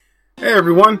Hey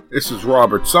everyone, this is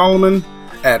Robert Solomon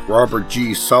at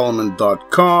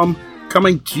robertgsolomon.com,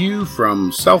 coming to you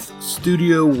from South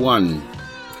Studio One.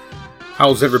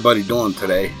 How's everybody doing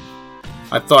today?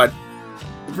 I thought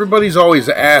everybody's always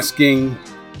asking,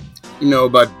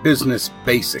 about business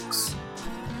basics.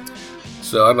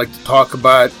 So I'd like to talk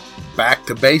about back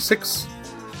to basics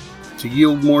to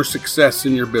yield more success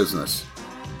in your business.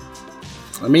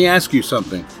 Let me ask you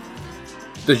something.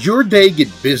 Does your day get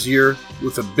busier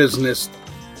with a business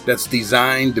that's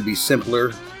designed to be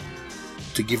simpler,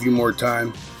 to give you more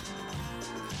time?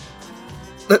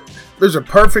 There's a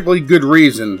perfectly good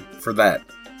reason for that,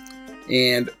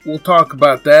 and we'll talk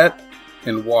about that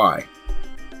and why.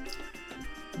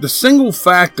 The single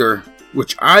factor,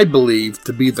 which I believe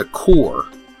to be the core,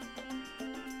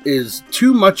 is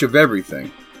too much of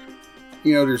everything.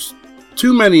 There's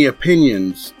too many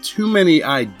opinions, too many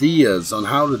ideas on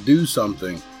how to do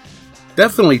something,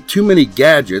 definitely too many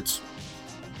gadgets,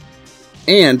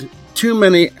 and too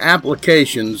many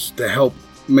applications to help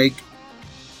make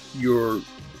your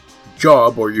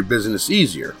job or your business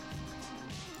easier.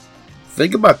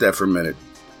 Think about that for a minute.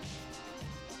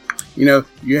 You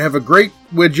have a great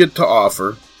widget to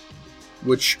offer,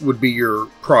 which would be your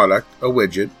product, a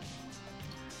widget,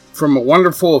 from a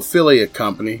wonderful affiliate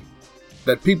company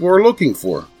that people are looking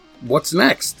for. What's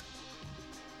next?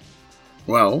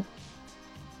 Well,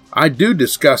 I do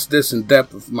discuss this in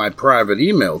depth with my private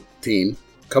email team.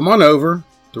 Come on over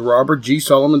to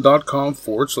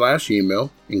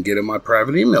robertgsolomon.com/email and get in my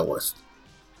private email list.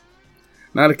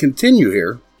 Now to continue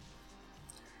here,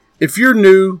 if you're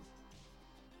new,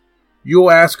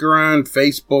 you'll ask around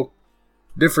Facebook,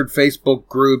 different Facebook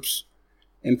groups,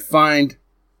 and find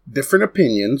different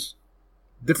opinions,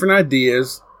 different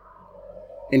ideas,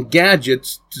 and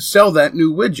gadgets to sell that new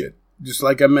widget, just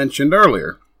like I mentioned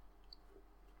earlier.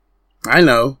 I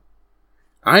know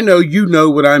you know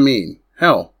what I mean.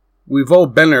 Hell, we've all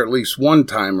been there at least one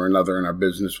time or another in our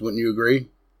business, wouldn't you agree?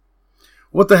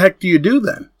 What the heck do you do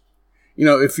then?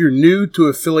 If you're new to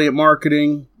affiliate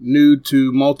marketing, new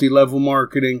to multi-level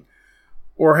marketing,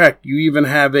 or heck, you even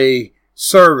have a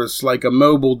service like a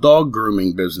mobile dog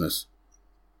grooming business,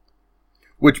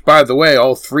 which, by the way,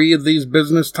 all three of these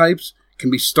business types can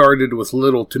be started with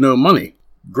little to no money.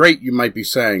 Great, you might be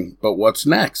saying, but what's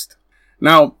next?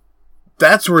 Now,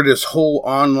 that's where this whole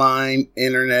online,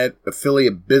 internet,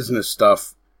 affiliate business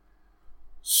stuff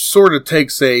sort of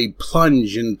takes a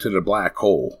plunge into the black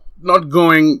hole. Not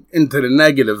going into the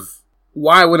negative,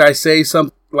 why would I say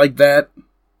something like that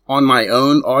on my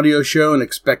own audio show and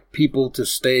expect people to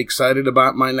stay excited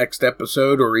about my next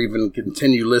episode or even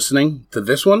continue listening to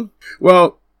this one?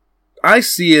 Well, I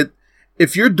see it.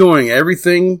 If you're doing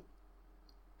everything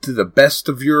to the best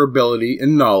of your ability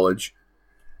and knowledge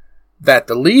that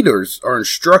the leaders are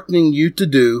instructing you to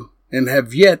do and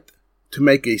have yet to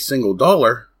make a single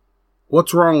dollar,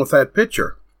 what's wrong with that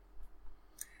picture?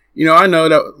 I know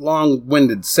that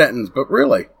long-winded sentence, but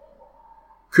really,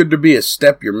 could there be a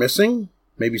step you're missing?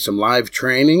 Maybe some live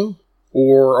training?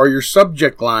 Or are your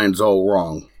subject lines all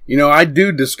wrong? I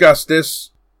do discuss this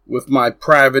with my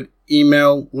private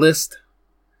email list.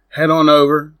 Head on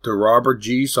over to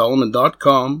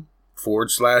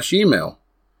robertgsolomon.com/email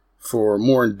for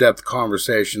more in-depth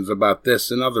conversations about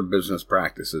this and other business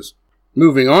practices.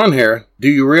 Moving on here, do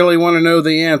you really want to know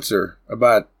the answer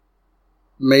about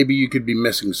maybe you could be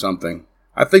missing something?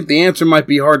 I think the answer might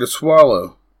be hard to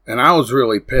swallow, and I was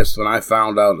really pissed when I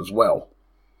found out as well.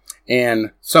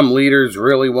 And some leaders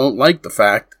really won't like the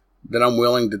fact that I'm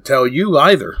willing to tell you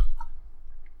either.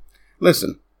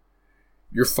 Listen.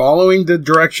 You're following the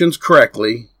directions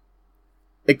correctly,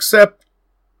 except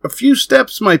a few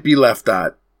steps might be left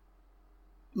out.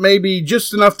 Maybe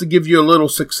just enough to give you a little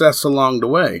success along the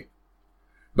way,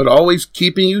 but always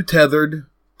keeping you tethered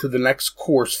to the next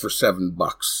course for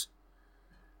 $7.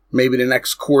 Maybe the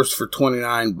next course for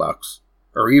 $29,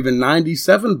 or even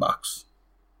 $97.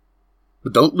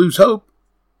 But don't lose hope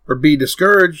or be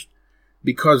discouraged,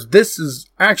 because this is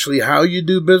actually how you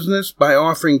do business, by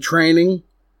offering training.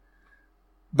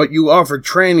 But you offer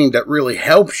training that really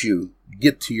helps you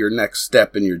get to your next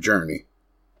step in your journey.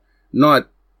 Not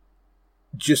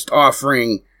just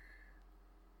offering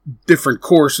different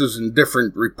courses and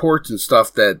different reports and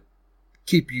stuff that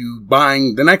keep you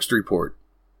buying the next report.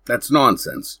 That's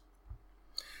nonsense.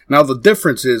 Now the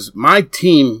difference is my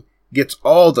team gets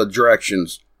all the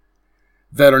directions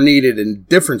that are needed in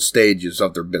different stages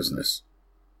of their business.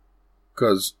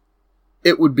 Because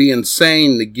it would be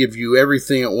insane to give you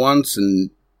everything at once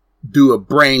and do a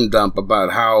brain dump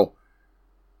about how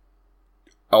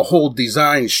a whole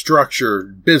design structure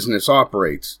business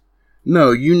operates.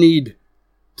 No, you need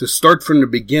to start from the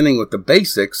beginning with the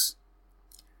basics,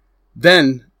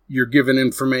 then you're given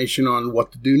information on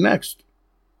what to do next.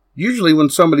 Usually when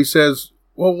somebody says,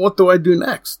 well, what do I do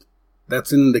next?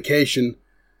 That's an indication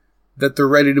that they're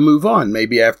ready to move on.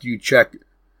 Maybe after you check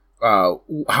how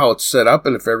it's set up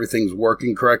and if everything's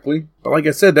working correctly. But like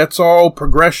I said, that's all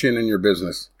progression in your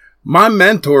business. My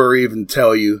mentor even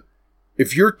tell you,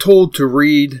 if you're told to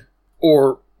read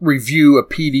or review a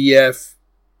PDF,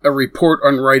 a report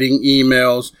on writing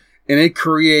emails, and it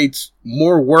creates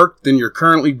more work than you're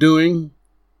currently doing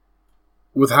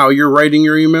with how you're writing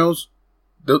your emails,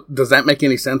 does that make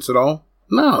any sense at all?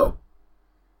 No.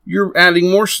 You're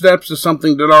adding more steps to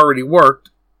something that already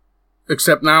worked,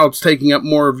 except now it's taking up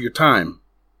more of your time,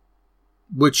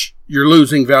 which you're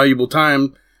losing valuable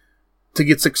time to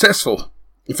get successful.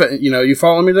 In fact, you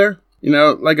follow me there?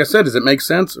 Like I said, does it make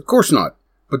sense? Of course not.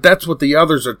 But that's what the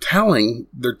others are telling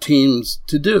their teams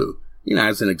to do,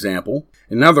 as an example.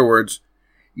 In other words,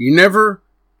 you never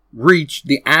reach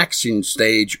the action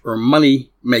stage or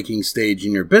money-making stage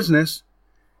in your business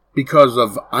because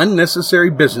of unnecessary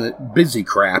busy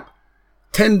crap,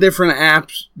 10 different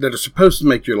apps that are supposed to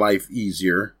make your life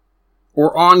easier,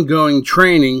 or ongoing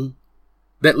training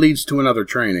that leads to another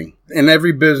training. In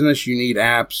every business, you need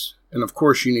apps, and of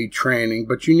course you need training,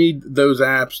 but you need those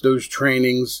apps, those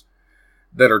trainings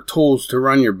that are tools to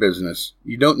run your business.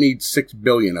 You don't need 6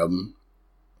 billion of them.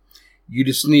 You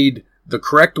just need the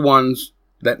correct ones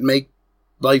that make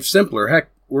life simpler. Heck,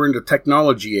 we're in the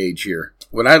technology age here.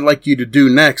 What I'd like you to do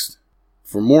next,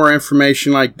 for more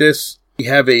information like this, we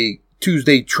have a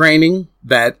Tuesday training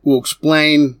that will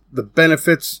explain the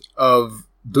benefits of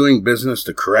doing business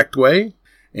the correct way.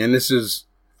 And this is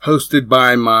hosted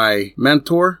by my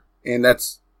mentor, and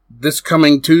that's this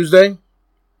coming Tuesday.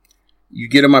 You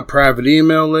get on my private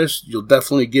email list, you'll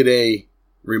definitely get a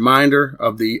reminder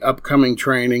of the upcoming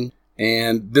training,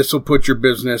 and this will put your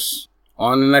business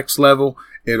on the next level.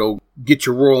 It'll get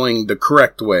you rolling the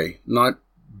correct way, not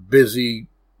busy,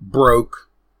 broke,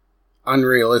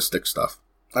 unrealistic stuff.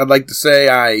 I'd like to say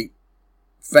I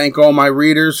thank all my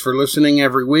readers for listening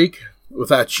every week.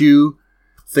 Without you,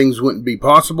 things wouldn't be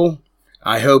possible.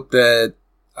 I hope that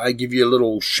I give you a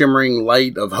little shimmering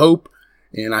light of hope,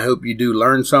 and I hope you do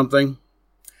learn something.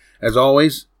 As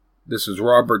always, this is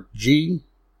Robert G.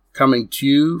 coming to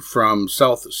you from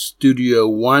South Studio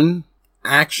One.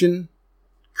 Action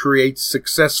creates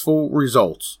successful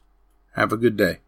results. Have a good day.